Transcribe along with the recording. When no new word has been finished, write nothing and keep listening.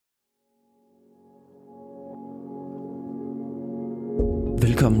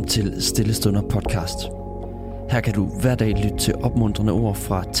Velkommen til Stillestunder podcast. Her kan du hver dag lytte til opmuntrende ord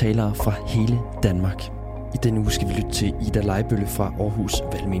fra talere fra hele Danmark. I denne uge skal vi lytte til Lejbølle fra Aarhus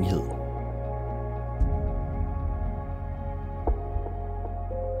Valgmenighed.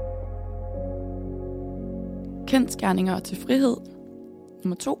 Kendsgerninger til frihed.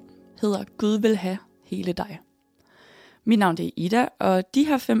 Nummer 2 hedder Gud vil have hele dig. Mit navn er Ida, og de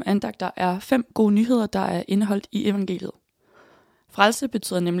her 5 andagter er 5 gode nyheder, der er indeholdt i evangeliet. Frelse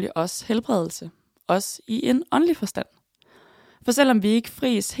betyder nemlig også helbredelse, også i en åndelig forstand. For selvom vi ikke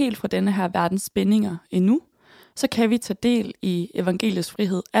fries helt fra denne her verdens spændinger endnu, så kan vi tage del i evangeliets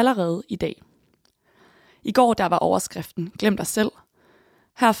frihed allerede i dag. I går der var overskriften Glem dig selv.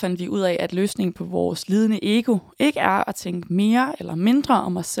 Her fandt vi ud af, at løsningen på vores lidende ego ikke er at tænke mere eller mindre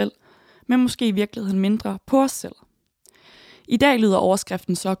om os selv, men måske i virkeligheden mindre på os selv. I dag lyder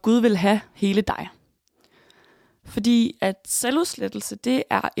overskriften så, Gud vil have hele dig. Fordi at selvudslettelse, det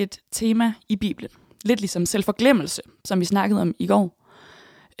er et tema i Bibelen. Lidt ligesom selvforglemmelse, som vi snakkede om i går.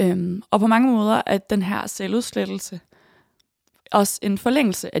 Og på mange måder er den her selvudslettelse også en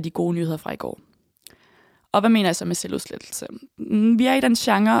forlængelse af de gode nyheder fra i går. Og hvad mener jeg så med selvudslettelse? Vi er i den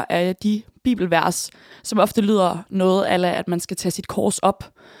genre af de bibelvers, som ofte lyder noget af, at man skal tage sit kors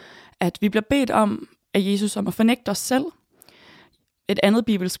op. At vi bliver bedt om af Jesus om at fornægte os selv. Et andet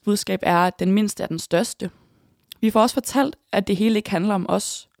bibelsk budskab er, at den mindste er den største. Vi får også fortalt, at det hele ikke handler om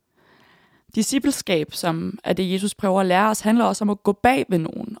os. Discipleskab, som er det Jesus prøver at lære os, handler også om at gå bag ved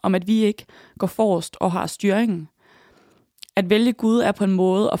nogen, om at vi ikke går forrest og har styringen. At vælge Gud er på en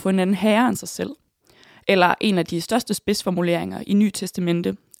måde at få en anden herre end sig selv. Eller en af de største spidsformuleringer i Nye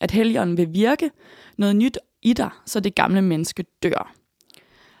Testamente, at Helligånden vil virke noget nyt i dig, så det gamle menneske dør.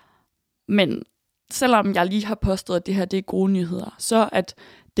 Men selvom jeg lige har påstået, at det her det er gode nyheder, så at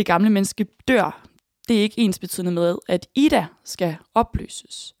det gamle menneske dør, det er ikke ensbetydende med, at Ida skal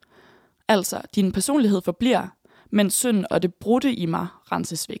opløses. Altså, din personlighed forbliver, men synd og det brudte i mig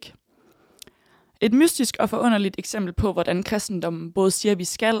renses væk. Et mystisk og forunderligt eksempel på, hvordan kristendommen både siger, at vi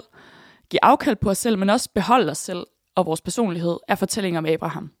skal give afkald på os selv, men også beholde os selv og vores personlighed, er fortællingen om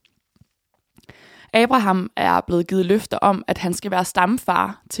Abraham. Abraham er blevet givet løfter om, at han skal være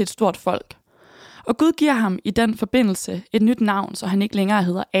stamfar til et stort folk. Og Gud giver ham i den forbindelse et nyt navn, så han ikke længere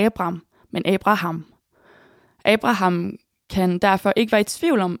hedder Abram, men Abraham. Abraham kan derfor ikke være i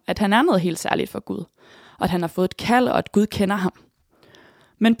tvivl om, at han er noget helt særligt for Gud, og at han har fået et kald, og at Gud kender ham.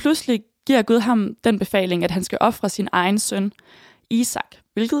 Men pludselig giver Gud ham den befaling, at han skal ofre sin egen søn, Isak,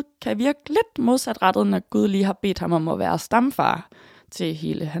 hvilket kan virke lidt modsatrettet, når Gud lige har bedt ham om at være stamfar til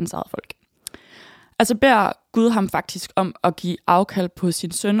hele hans eget folk. Altså beder Gud ham faktisk om at give afkald på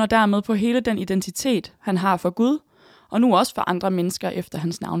sin søn, og dermed på hele den identitet, han har for Gud, og nu også for andre mennesker efter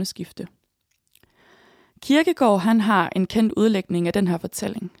hans navneskifte. Kierkegaard han har en kendt udlægning af den her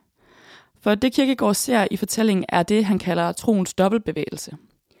fortælling. For det Kierkegaard ser i fortællingen er det, han kalder troens dobbeltbevægelse.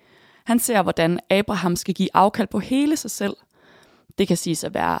 Han ser, hvordan Abraham skal give afkald på hele sig selv. Det kan siges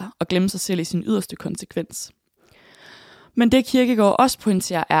at være at glemme sig selv i sin yderste konsekvens. Men det Kierkegaard også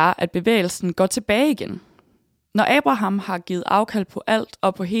pointerer er, at bevægelsen går tilbage igen. Når Abraham har givet afkald på alt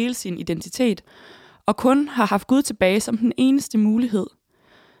og på hele sin identitet, og kun har haft Gud tilbage som den eneste mulighed,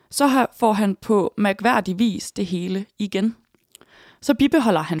 så får han på mærkværdig vis det hele igen. Så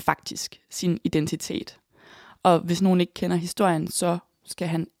bibeholder han faktisk sin identitet. Og hvis nogen ikke kender historien, så skal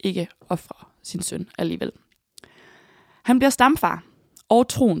han ikke ofre sin søn alligevel. Han bliver stamfar og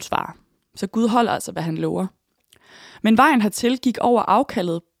troens far, så Gud holder altså, hvad han lover. Men vejen hertil gik over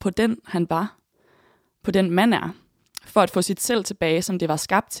afkaldet på den, han var, på den man er, for at få sit selv tilbage, som det var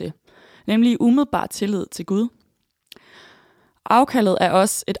skabt til, nemlig umiddelbar tillid til Gud. Afkaldet er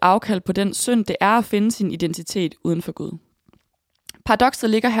også et afkald på den synd, det er at finde sin identitet uden for Gud. Paradokset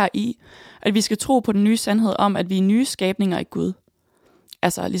ligger her i, at vi skal tro på den nye sandhed om, at vi er nye skabninger i Gud.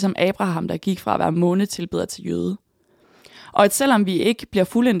 Altså ligesom Abraham, der gik fra at være månetilbeder til jøde. Og at selvom vi ikke bliver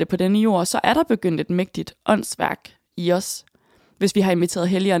fuldendte på denne jord, så er der begyndt et mægtigt åndsværk i os, hvis vi har inviteret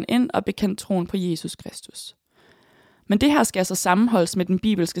Helligånden ind og bekendt troen på Jesus Kristus. Men det her skal altså sammenholdes med den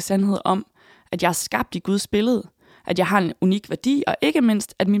bibelske sandhed om, at jeg er skabt i Guds billede, at jeg har en unik værdi, og ikke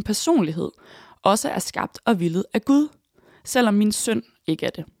mindst, at min personlighed også er skabt og villet af Gud, selvom min synd ikke er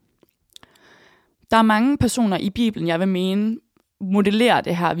det. Der er mange personer i Bibelen, jeg vil mene, modellerer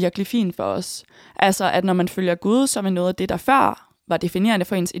det her virkelig fint for os. Altså, at når man følger Gud, så vil noget af det, der før var definerende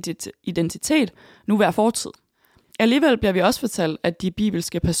for ens identitet, nu være fortid. Alligevel bliver vi også fortalt, at de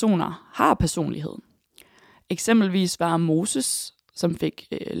bibelske personer har personlighed. Eksempelvis var Moses, som fik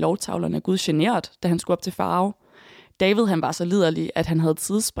lovtavlerne af Gud generet, da han skulle op til farao. David han var så liderlig, at han havde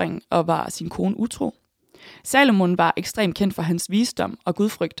tidsspring og var sin kone utro. Salomon var ekstremt kendt for hans visdom og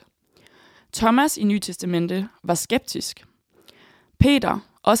gudfrygt. Thomas i Nye Testamente var skeptisk. Peter,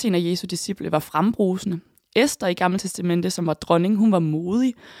 også en af Jesu disciple, var frembrusende. Esther i Gamle Testamente, som var dronning, hun var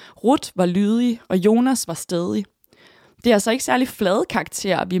modig. Ruth var lydig, og Jonas var stædig. Det er altså ikke særlig flade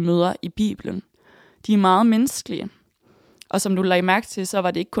karakterer, vi møder i Bibelen. De er meget menneskelige. Og som du lagde mærke til, så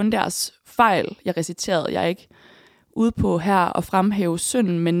var det ikke kun deres fejl, jeg reciterede. Jeg er ikke ude på her at fremhæve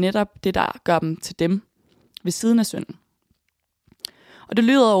synden, men netop det, der gør dem til dem ved siden af synden. Og det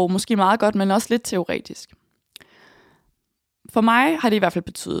lyder jo måske meget godt, men også lidt teoretisk. For mig har det i hvert fald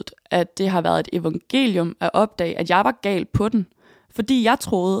betydet, at det har været et evangelium at opdage, at jeg var gal på den, fordi jeg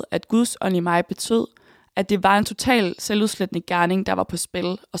troede, at Guds ånd i mig betød, at det var en total selvudslættende gerning, der var på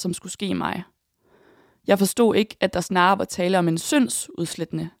spil, og som skulle ske i mig. Jeg forstod ikke, at der snarere var tale om en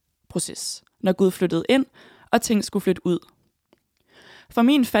syndsudslættende proces, når Gud flyttede ind, og ting skulle flytte ud. For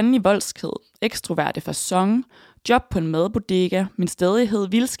min fandelig voldskhed, ekstroverte facon, job på en madbodega, min stædighed,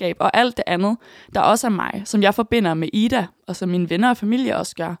 vildskab og alt det andet, der også er mig, som jeg forbinder med Ida, og som mine venner og familie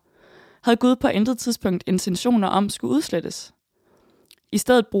også gør, havde Gud på intet tidspunkt intentioner om skulle udslettes. I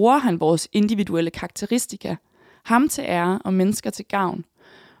stedet bruger han vores individuelle karakteristika, ham til ære og mennesker til gavn,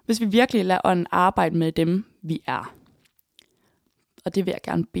 hvis vi virkelig lader ånden arbejde med dem, vi er. Og det vil jeg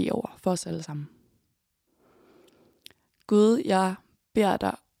gerne bede over for os alle sammen. Gud, jeg beder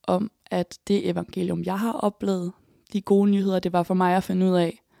dig om, at det evangelium, jeg har oplevet, de gode nyheder, det var for mig at finde ud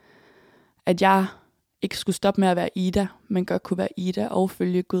af, at jeg ikke skulle stoppe med at være Ida, men godt kunne være Ida og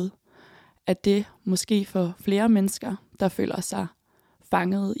følge Gud. At det måske for flere mennesker, der føler sig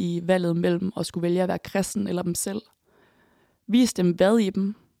fanget i valget mellem at skulle vælge at være kristen eller dem selv. Vis dem, hvad i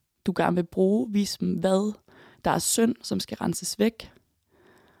dem du gerne vil bruge. Vis dem, hvad der er synd, som skal renses væk.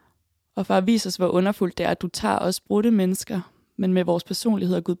 Og for at vise os, hvor underfuldt det er, at du tager os brudte mennesker, men med vores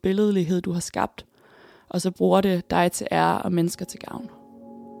personlighed og gudbilledlighed, du har skabt, og så bruger det dig til ære og mennesker til gavn.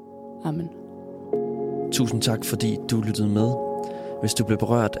 Amen. Tusind tak, fordi du lyttede med. Hvis du blev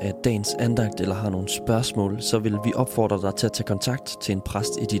berørt af dagens andagt eller har nogle spørgsmål, så vil vi opfordre dig til at tage kontakt til en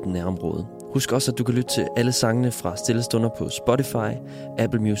præst i dit nærområde. Husk også, at du kan lytte til alle sangene fra Stille Stunder på Spotify,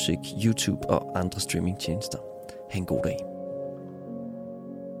 Apple Music, YouTube og andre streamingtjenester. Ha' en god dag.